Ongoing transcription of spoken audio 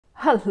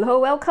Hello,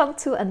 welcome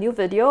to a new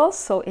video.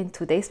 So in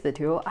today's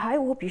video, I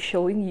will be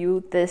showing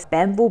you this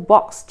bamboo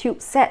box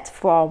tube set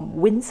from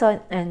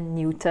Winsor and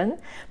Newton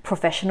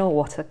professional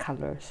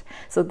watercolors.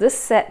 So this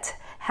set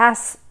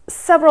has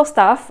several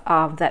stuff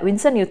that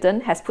Winsor Newton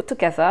has put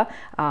together,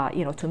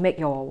 to make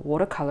your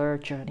watercolor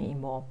journey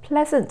more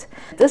pleasant.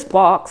 This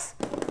box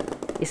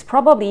is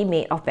probably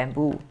made of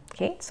bamboo.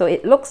 Okay, so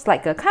it looks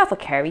like a kind of a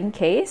carrying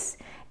case.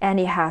 And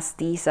it has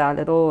these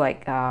little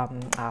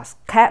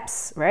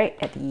caps right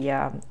at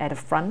the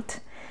front,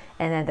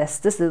 and then there's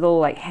this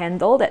little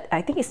handle that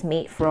I think is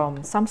made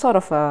from some sort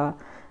of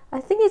I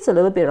think it's a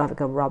little bit like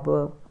a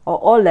rubber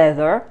or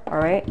leather. All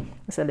right,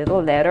 it's a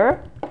little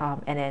leather,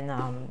 and then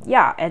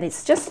and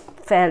it's just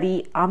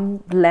fairly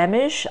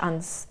unblemished,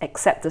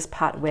 except this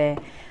part where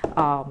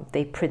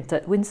they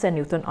printed Winsor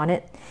Newton on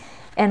it.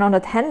 And on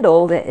the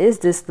handle there is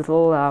this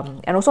little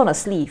and also on the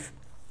sleeve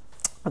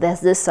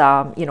there's this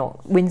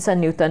Winsor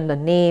Newton, the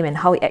name, and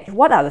how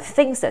what are the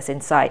things that's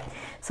inside.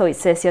 So it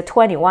says here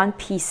 21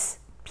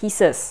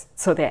 pieces,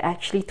 so there are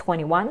actually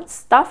 21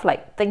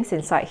 things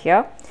inside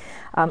here.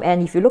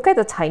 And if you look at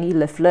the tiny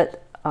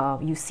leaflet,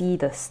 you see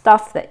the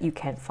stuff that you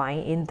can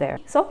find in there.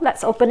 So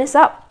let's open this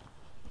up.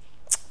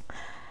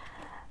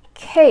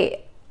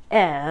 Okay,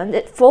 and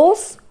it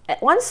folds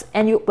at once,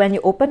 and when you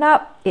open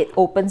up, it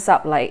opens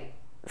up like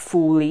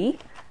fully.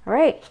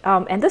 Right,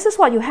 and this is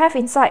what you have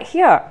inside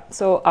here.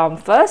 So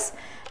first,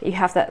 you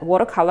have that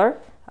watercolor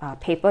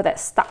paper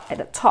that's stuck at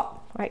the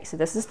top, right? So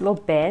there's this little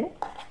band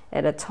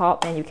at the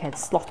top, and you can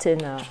slot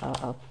in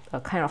a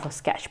kind of a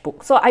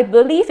sketchbook. So I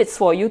believe it's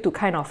for you to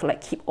kind of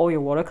keep all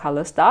your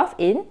watercolor stuff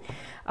in.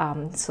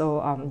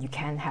 You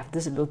can have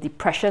this little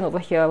depression over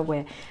here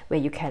where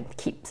you can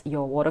keep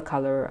your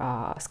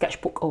watercolor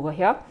sketchbook over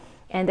here.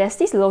 And there's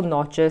these little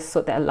notches,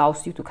 so that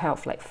allows you to kind of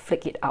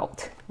flick it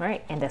out,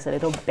 right? And there's a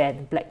little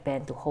band, black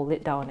band, to hold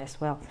it down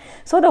as well.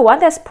 So the one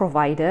that's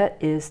provided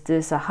is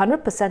this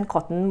 100%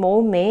 cotton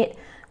mold-made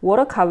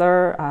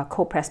watercolor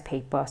cold press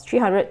paper,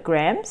 300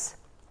 grams,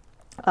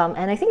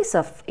 and I think it's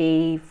a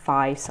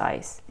A5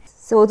 size.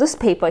 So this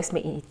paper is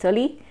made in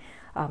Italy.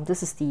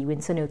 This is the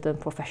Winsor Newton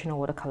professional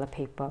watercolor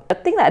paper. The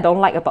thing that I don't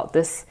like about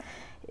this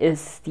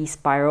is the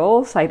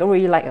spirals. I don't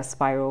really like a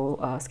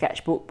spiral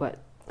sketchbook, but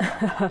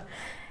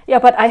yeah,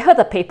 but I heard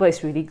the paper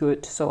is really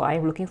good, so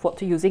I'm looking forward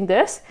to using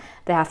this.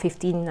 There are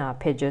 15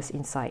 pages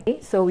inside. Okay,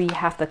 so we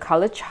have the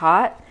color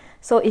chart.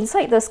 So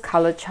inside this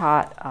color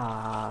chart,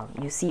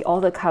 you see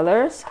all the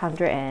colors,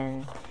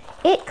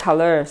 108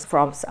 colors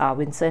from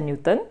Winsor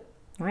Newton,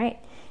 right?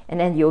 And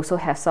then you also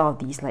have some of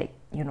these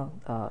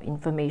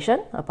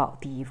information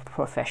about the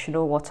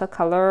professional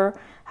watercolor,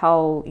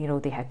 how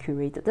they have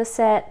curated the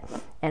set,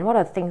 and what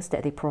are the things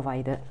that they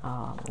provided,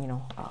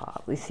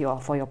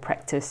 for your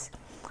practice.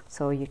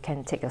 So you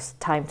can take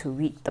time to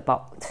read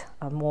about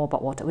more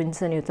about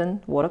Winsor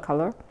Newton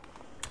watercolor.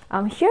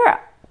 Here,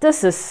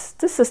 this is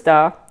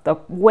the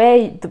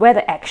where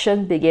the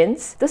action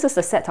begins. This is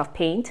the set of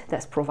paint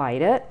that's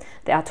provided.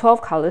 There are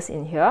 12 colors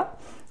in here.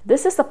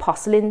 This is the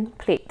porcelain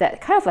plate that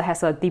kind of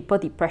has a deeper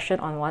depression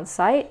on one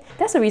side.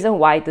 That's the reason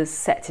why this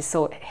set is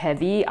so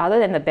heavy. Other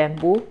than the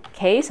bamboo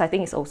case, I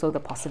think it's also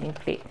the porcelain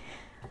plate.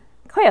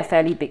 Quite a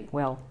fairly big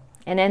well.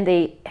 And then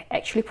they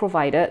actually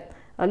provided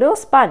a little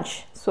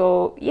sponge.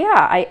 So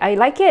yeah, I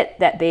like it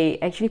that they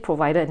actually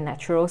provided a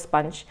natural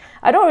sponge.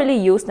 I don't really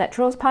use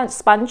natural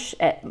sponge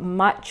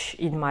much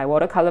in my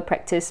watercolor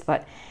practice,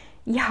 but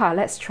yeah,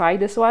 let's try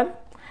this one.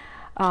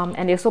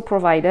 And they also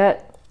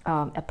provided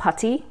a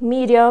putty,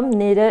 medium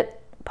knitted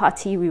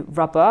putty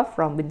rubber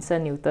from Winsor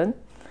Newton.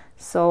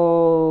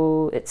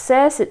 So it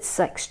says it's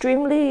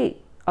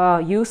extremely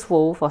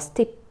useful for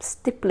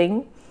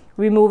stippling,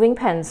 removing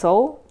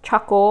pencil,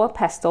 charcoal,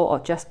 pastel, or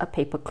just a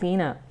paper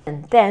cleaner.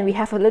 And then we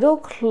have a little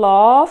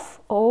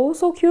cloth. Oh,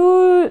 so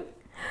cute.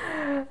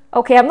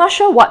 Okay, I'm not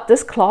sure what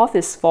this cloth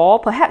is for.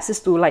 Perhaps it's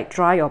to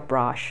dry your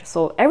brush.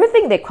 So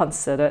everything they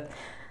considered,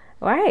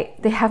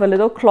 right? They have a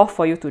little cloth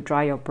for you to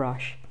dry your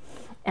brush.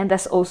 And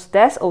there's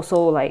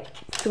also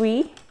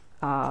three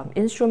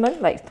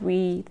instruments,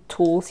 3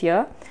 tools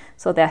here.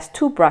 So there's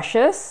 2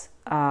 brushes.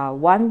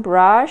 One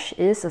brush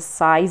is a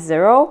size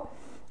 0,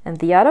 and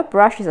the other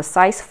brush is a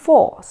size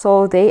 4.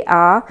 So they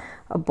are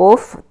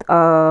both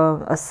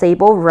a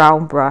sable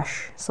round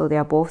brush. So they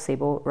are both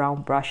sable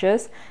round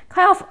brushes.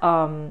 Kind of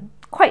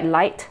quite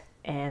light,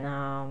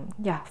 and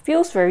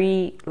feels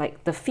very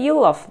the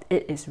feel of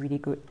it is really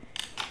good.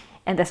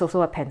 And there's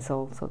also a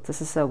pencil. So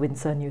this is a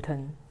Winsor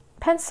Newton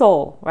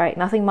pencil, right?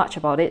 Nothing much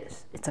about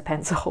it. It's a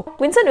pencil.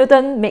 Winsor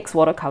Newton makes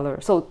watercolor,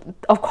 so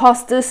of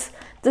course this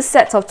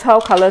set of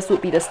 12 colors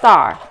would be the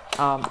star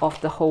of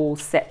the whole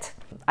set.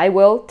 I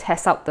will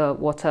test out the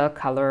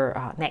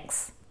watercolor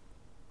next.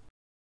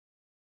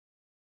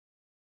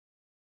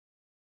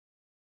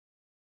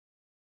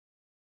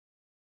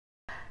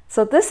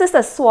 So this is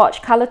the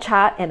swatch color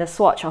chart and the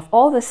swatch of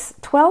all the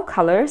 12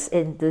 colors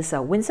in this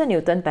Winsor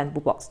Newton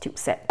bamboo box tube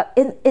set.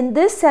 In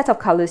this set of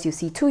colors, you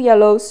see 2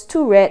 yellows,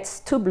 2 reds,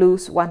 2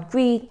 blues, 1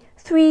 green,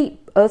 3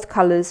 earth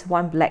colors,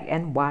 1 black,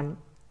 and 1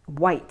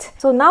 white.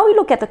 So now we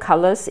look at the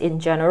colors in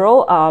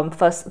general.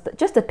 First,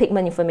 just the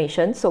pigment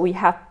information. So we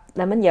have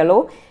lemon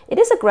yellow. It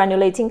is a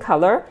granulating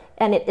color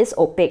and it is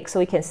opaque. So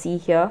you can see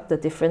here the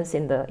difference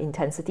in the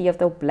intensity of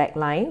the black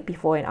line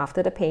before and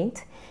after the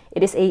paint.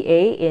 It is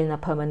AA in a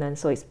permanent,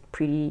 so it's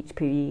pretty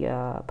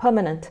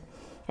permanent.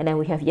 And then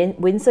we have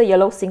Winsor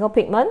yellow single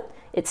pigment.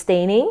 It's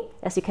staining.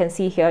 As you can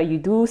see here, you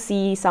do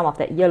see some of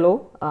that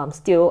yellow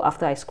still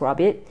after I scrub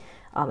it.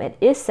 It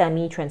is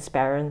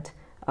semi-transparent.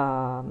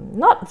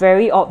 Not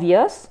very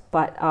obvious,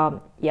 but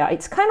yeah,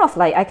 it's kind of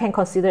like I can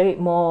consider it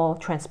more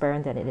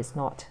transparent than it is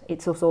not.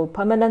 It's also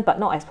permanent, but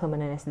not as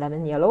permanent as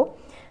lemon yellow.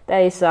 That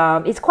is,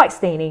 it's quite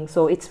staining,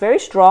 so it's very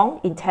strong,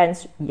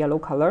 intense yellow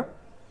color.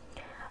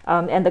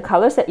 And the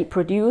colors that it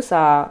produces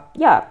are,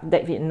 yeah,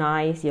 that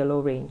nice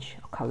yellow range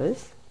of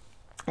colors.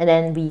 And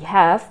then we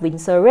have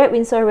Winsor red.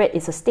 Winsor red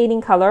is a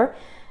staining color.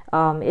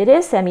 It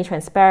is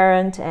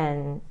semi-transparent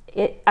and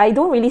I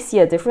don't really see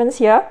a difference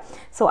here,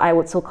 so I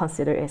would so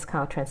consider it as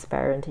kind of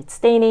transparent. It's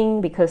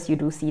staining because you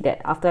do see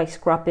that after I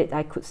scrub it,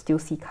 I could still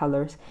see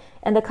colors.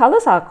 And the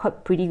colors are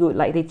quite pretty good,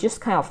 like they just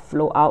kind of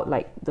flow out,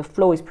 like the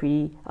flow is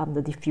pretty,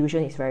 the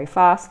diffusion is very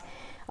fast.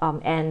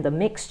 And the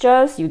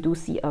mixtures, you do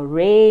see a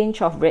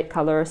range of red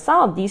colors.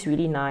 Some of these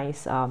really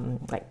nice,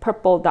 like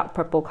purple, dark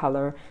purple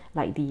color,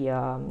 like the,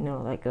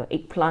 like a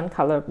eggplant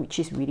color, which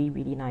is really,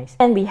 really nice.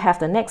 And we have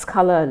the next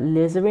color,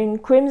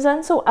 alizarin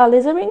crimson. So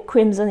alizarin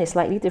crimson is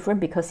slightly different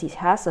because it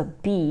has a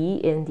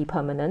B in the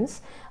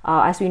permanence.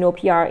 As we know,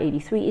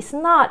 PR83 is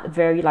not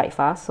very light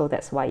fast, so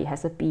that's why it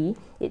has a B.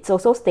 It's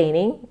also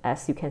staining,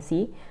 as you can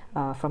see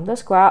from the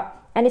scrub,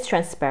 and it's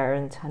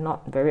transparent,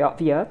 not very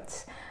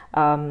obvious.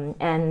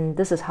 And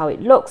this is how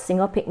it looks,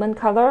 single pigment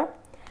color.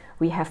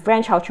 We have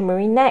French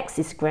ultramarine next,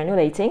 it's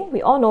granulating.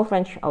 We all know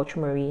French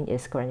ultramarine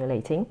is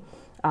granulating.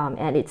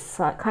 And it's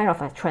kind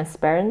of a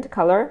transparent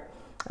color,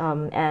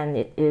 and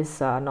it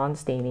is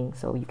non-staining,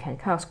 so you can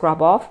kind of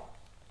scrub off.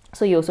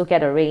 So you also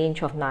get a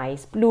range of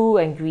nice blue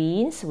and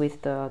greens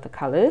with the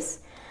colors.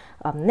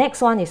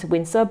 Next one is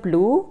Winsor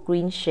blue,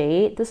 green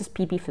shade. This is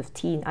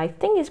PB15. I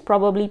think it's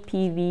probably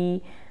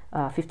PV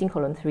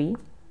 15:3.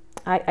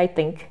 I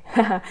think,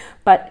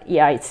 but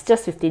yeah, it's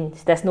just 15.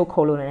 There's no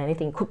colon or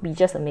anything. It could be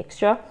just a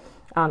mixture.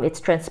 It's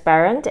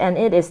transparent and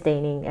it is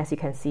staining, as you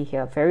can see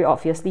here. Very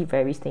obviously,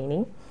 very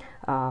staining.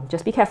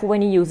 Just be careful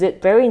when you use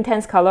it. Very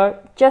intense color.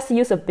 Just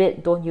use a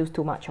bit. Don't use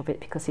too much of it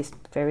because it's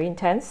very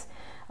intense.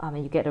 And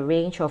you get a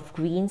range of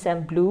greens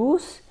and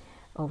blues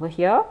over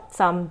here.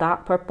 Some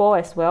dark purple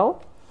as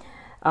well.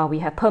 We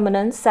have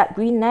permanent sap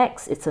green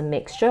next. It's a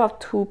mixture of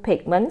two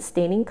pigments,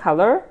 staining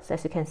color. So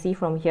as you can see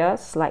from here,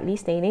 slightly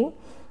staining.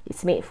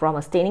 It's made from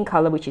a staining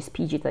color which is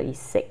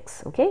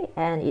PG36, okay,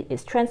 and it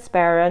is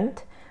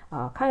transparent,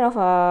 kind of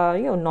a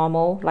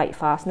normal light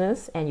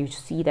fastness, and you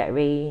see that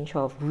range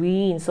of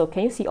greens. So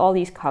can you see all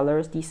these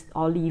colors? These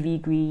olivey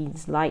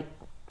greens, light,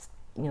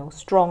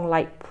 strong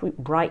light,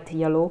 bright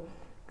yellow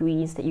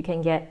greens that you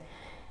can get.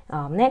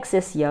 Next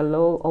is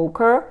yellow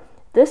ochre.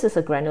 This is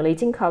a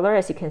granulating color,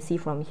 as you can see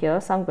from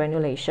here, some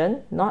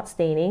granulation, not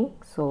staining.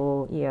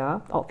 So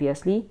yeah,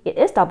 obviously it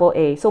is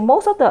AA. So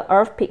most of the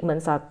earth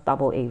pigments are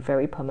AA,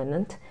 very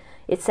permanent.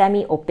 It's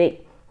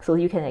semi-opaque, so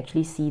you can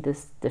actually see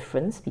this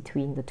difference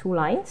between the two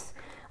lines.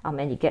 And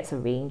it gets a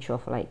range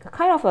of like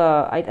kind of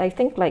a, I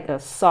think like a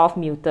soft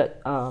muted,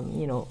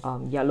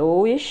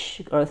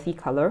 yellowish, earthy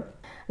color.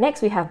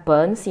 Next we have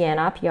burnt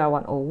sienna,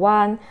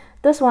 PR101.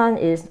 This one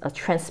is a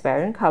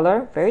transparent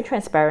color, very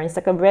transparent. It's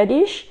like a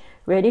reddish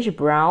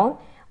brown,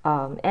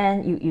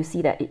 and you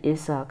see that it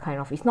is kind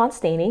of, it's not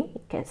staining,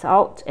 it gets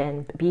out,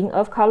 and being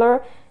earth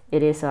color,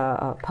 it is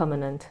a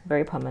permanent,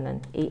 very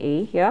permanent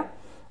AA here.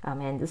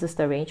 And this is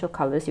the range of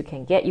colors you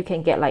can get. You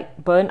can get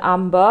like burnt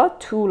umber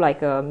to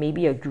like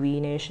maybe a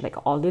greenish, like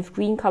olive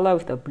green color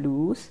with the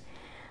blues.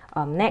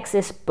 Next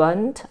is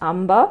burnt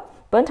umber.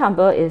 Burnt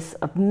umber is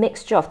a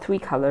mixture of three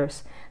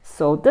colors.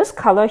 So this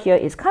color here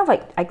is kind of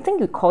like, I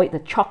think you call it the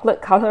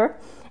chocolate color.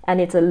 And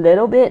it's a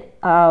little bit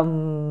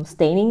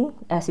staining,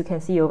 as you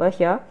can see over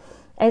here.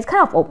 And it's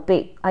kind of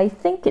opaque. I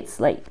think it's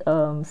like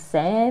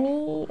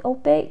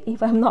semi-opaque,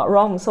 if I'm not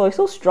wrong. So it's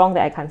so strong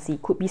that I can't see.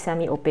 Could be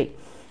semi-opaque.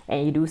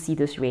 And you do see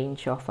this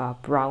range of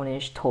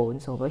brownish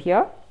tones over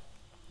here.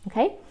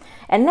 Okay,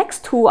 and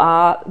next two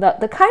are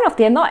the kind of,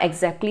 they don't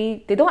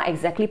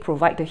exactly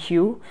provide the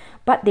hue,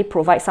 but they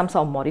provide some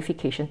sort of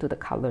modification to the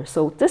color.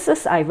 So this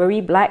is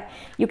ivory black.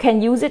 You can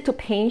use it to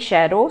paint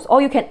shadows,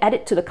 or you can add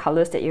it to the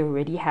colors that you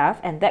already have,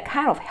 and that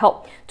kind of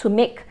help to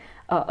make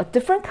a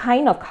different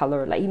kind of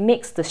color. Like it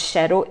makes the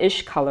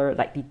shadow-ish color,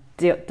 like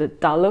the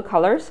duller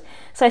colors.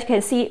 So as you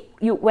can see,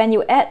 when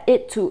you add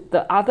it to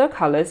the other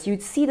colors, you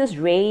see this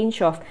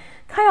range of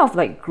kind of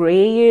like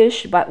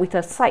grayish, but with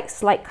a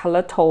slight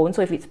color tone.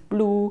 So if it's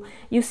blue,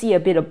 you see a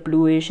bit of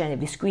bluish, and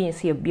if it's green, you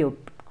see a bit of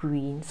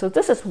green. So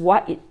this is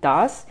what it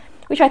does,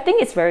 which I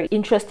think is very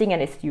interesting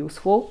and it's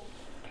useful.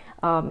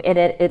 And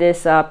it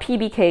is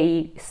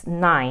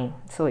PBK9,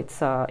 so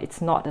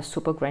it's not a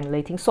super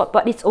granulating sort,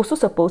 but it's also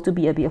supposed to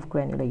be a bit of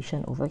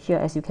granulation over here.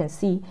 As you can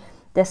see,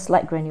 there's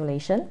slight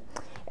granulation.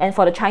 And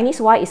for the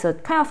Chinese white, it's a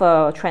kind of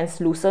a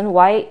translucent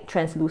white,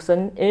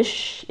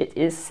 translucent-ish. It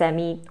is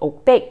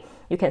semi-opaque.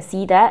 You can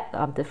see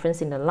that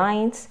difference in the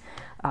lines.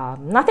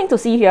 Nothing to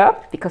see here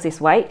because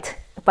it's white,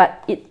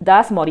 but it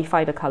does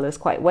modify the colors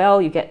quite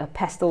well. You get a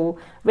pastel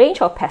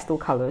range of pastel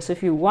colors. So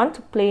if you want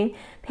to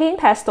paint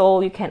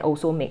pastel, you can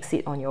also mix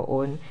it on your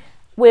own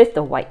with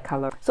the white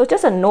color. So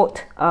just a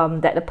note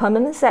that the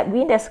permanent sap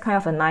green, there's kind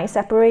of a nice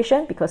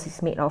separation because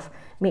it's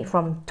made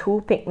from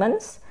 2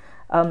 pigments.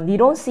 You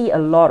don't see a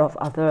lot of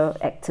other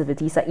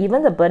activities, like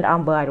even the burnt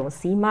umber I don't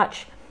see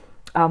much,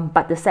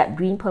 but the sap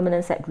green,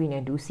 permanent sap green, I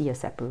do see a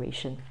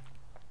separation.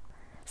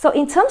 So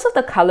in terms of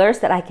the colors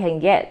that I can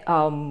get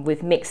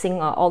with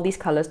mixing all these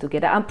colors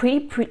together, I'm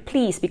pretty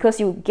pleased because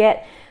you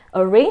get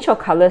a range of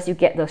colors. You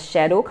get the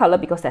shadow color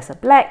because there's a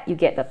black, you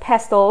get the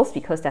pastels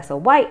because there's a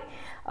white,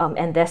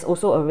 and there's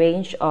also a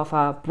range of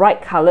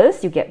bright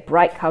colors. You get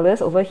bright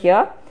colors over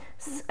here,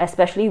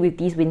 especially with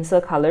these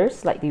Winsor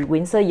colors, like the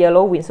Winsor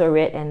yellow, Winsor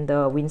red, and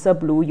the Winsor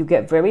blue. You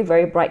get very,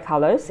 very bright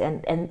colors,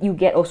 and you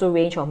get also a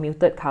range of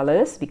muted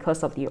colors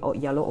because of the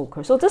yellow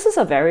ochre. So this is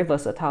a very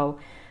versatile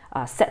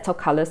set of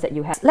colors that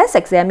you have. Let's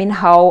examine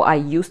how I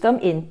use them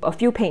in a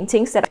few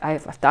paintings that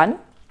I've done.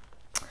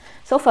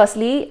 So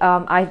firstly,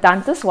 I've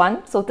done this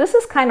one. So this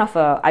is kind of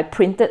I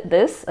printed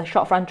this, a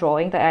short front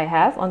drawing that I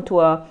have onto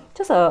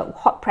just a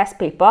hot press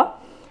paper.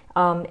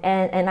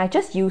 And I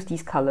just use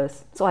these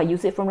colors. So I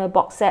use it from the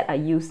box set. I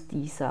use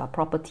these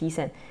properties,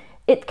 and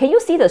can you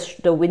see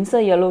the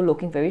Winsor yellow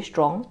looking very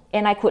strong?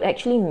 And I could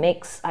actually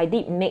mix. I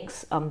did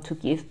mix to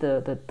give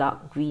the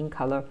dark green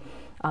color,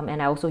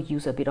 and I also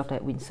use a bit of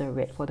that Winsor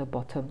red for the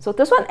bottom. So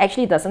this one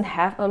actually doesn't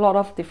have a lot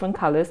of different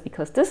colors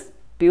because this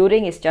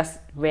building is just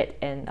red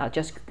and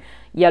just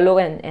yellow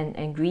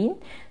and green.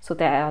 So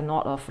there are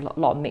not a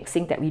lot of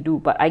mixing that we do,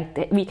 but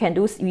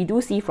we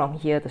do see from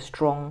here the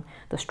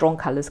strong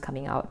colors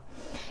coming out.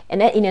 And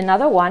then in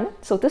another one,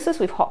 so this is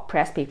with hot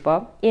press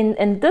paper.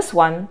 In this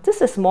one,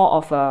 this is more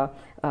of a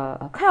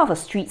kind of a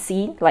street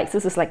scene. Like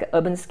this is like an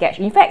urban sketch.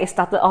 In fact, it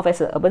started off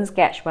as an urban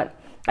sketch, but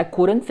I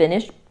couldn't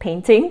finish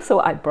painting, so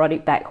I brought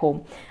it back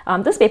home.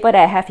 This paper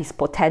that I have is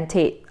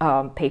potentate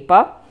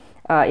paper.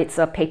 It's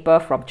a paper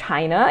from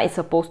China. It's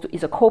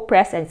a cold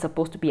press, and it's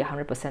supposed to be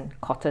 100%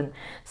 cotton.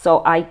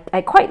 So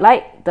I quite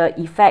like the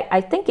effect. I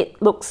think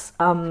it looks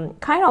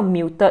kind of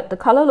muted. The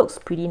color looks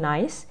pretty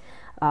nice.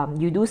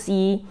 You do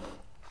see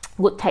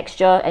good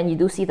texture, and you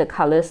do see the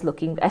colors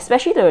looking,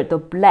 especially the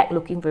black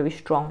looking very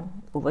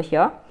strong over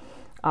here.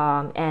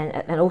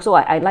 And also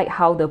I like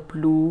how the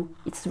blue,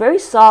 it's very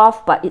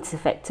soft, but it's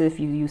effective.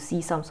 You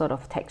see some sort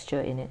of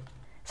texture in it.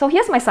 So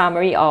here's my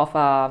summary of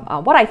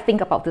what I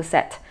think about this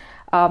set.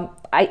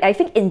 I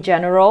think in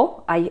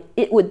general,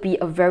 it would be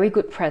a very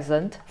good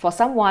present for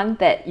someone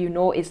that you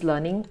know is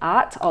learning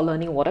art or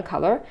learning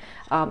watercolor,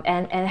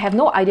 and have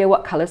no idea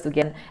what colors to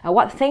get, and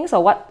what things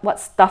or what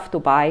stuff to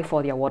buy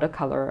for their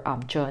watercolor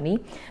journey.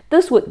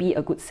 This would be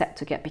a good set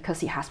to get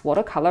because it has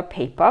watercolor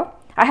paper.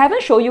 I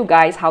haven't shown you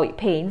guys how it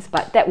paints,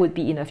 but that would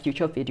be in a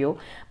future video.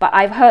 But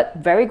I've heard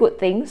very good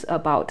things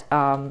about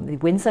the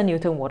Winsor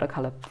Newton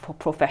watercolor for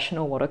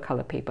professional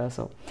watercolor paper.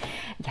 So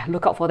yeah,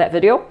 look out for that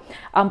video.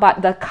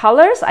 But the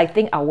colors I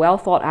think are well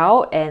thought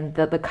out, and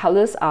the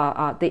colors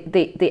are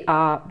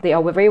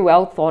very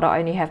well thought out,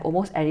 and you have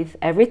almost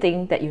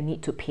everything that you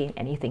need to paint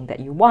anything that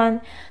you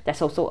want.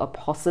 There's also a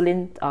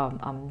porcelain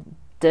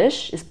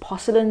dish.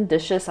 Porcelain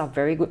dishes are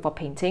very good for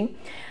painting,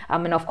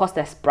 and of course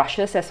there's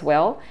brushes as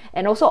well,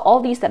 and also all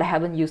these that I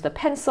haven't used, the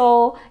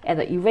pencil and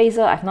the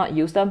eraser, I've not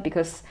used them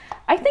because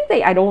I think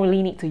I don't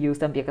really need to use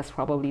them because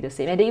probably the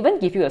same. And they even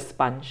give you a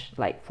sponge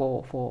like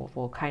for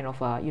kind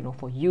of you know,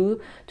 for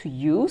you to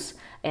use,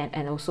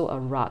 and also a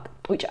rug,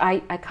 which I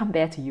can't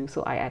bear to use,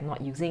 so I am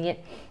not using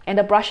it. And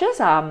the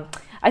brushes,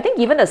 I think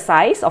given the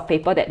size of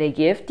paper that they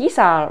give, these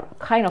are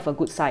kind of a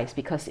good size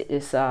because it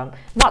is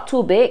not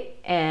too big,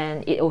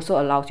 and it also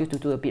allows you to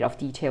do a bit of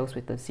details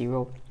with the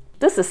zero.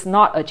 This is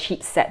not a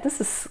cheap set.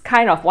 This is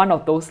kind of one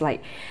of those,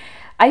 like,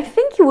 I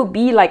think it would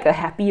be like a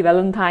happy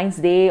Valentine's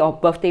Day or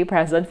birthday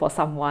present for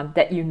someone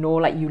that you know,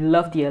 like, you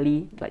love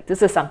dearly. Like,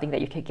 this is something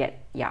that you can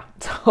get. Yeah.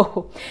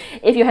 So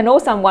if you know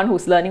someone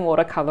who's learning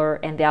watercolor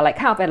and they're like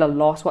kind of at a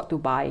loss what to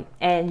buy,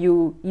 and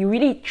you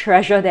really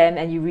treasure them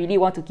and you really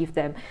want to give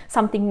them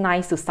something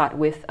nice to start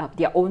with,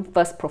 their own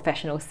first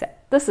professional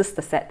set, this is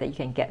the set that you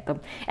can get them.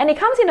 And it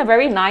comes in a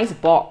very nice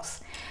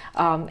box.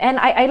 And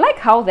I like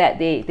how that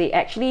they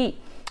actually,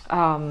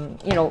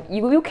 you know,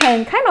 you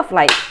can kind of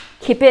like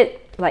keep it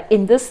like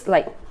in this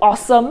like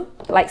awesome,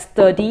 like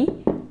sturdy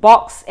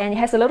box, and it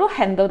has a little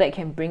handle that you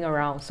can bring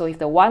around. So if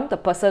the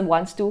person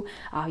wants to,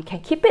 you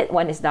can keep it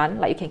when it's done,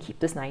 like you can keep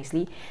this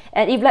nicely.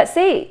 And if, let's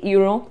say, you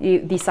know, you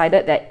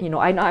decided that, you know,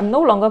 I'm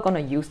no longer going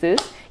to use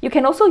this, you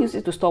can also use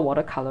it to store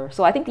watercolor.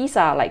 So I think these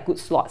are like good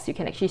slots. You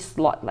can actually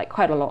slot like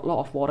quite a lot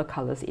of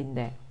watercolors in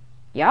there.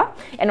 Yeah,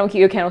 and okay,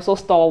 you can also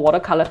store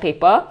watercolor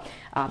paper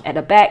at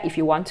the back if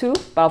you want to,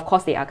 but of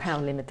course they are kind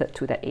of limited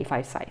to that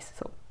A5 size.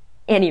 So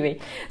Anyway,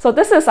 so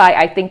this is,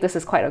 I think this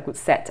is quite a good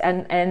set.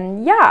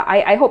 And yeah,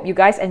 I hope you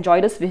guys enjoy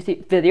this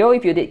video.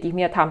 If you did, give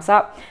me a thumbs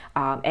up.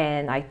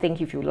 And I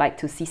think if you'd like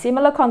to see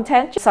similar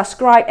content, just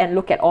subscribe and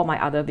look at all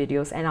my other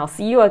videos. And I'll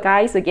see you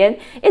guys again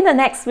in the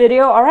next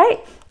video. All right,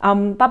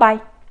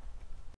 bye-bye.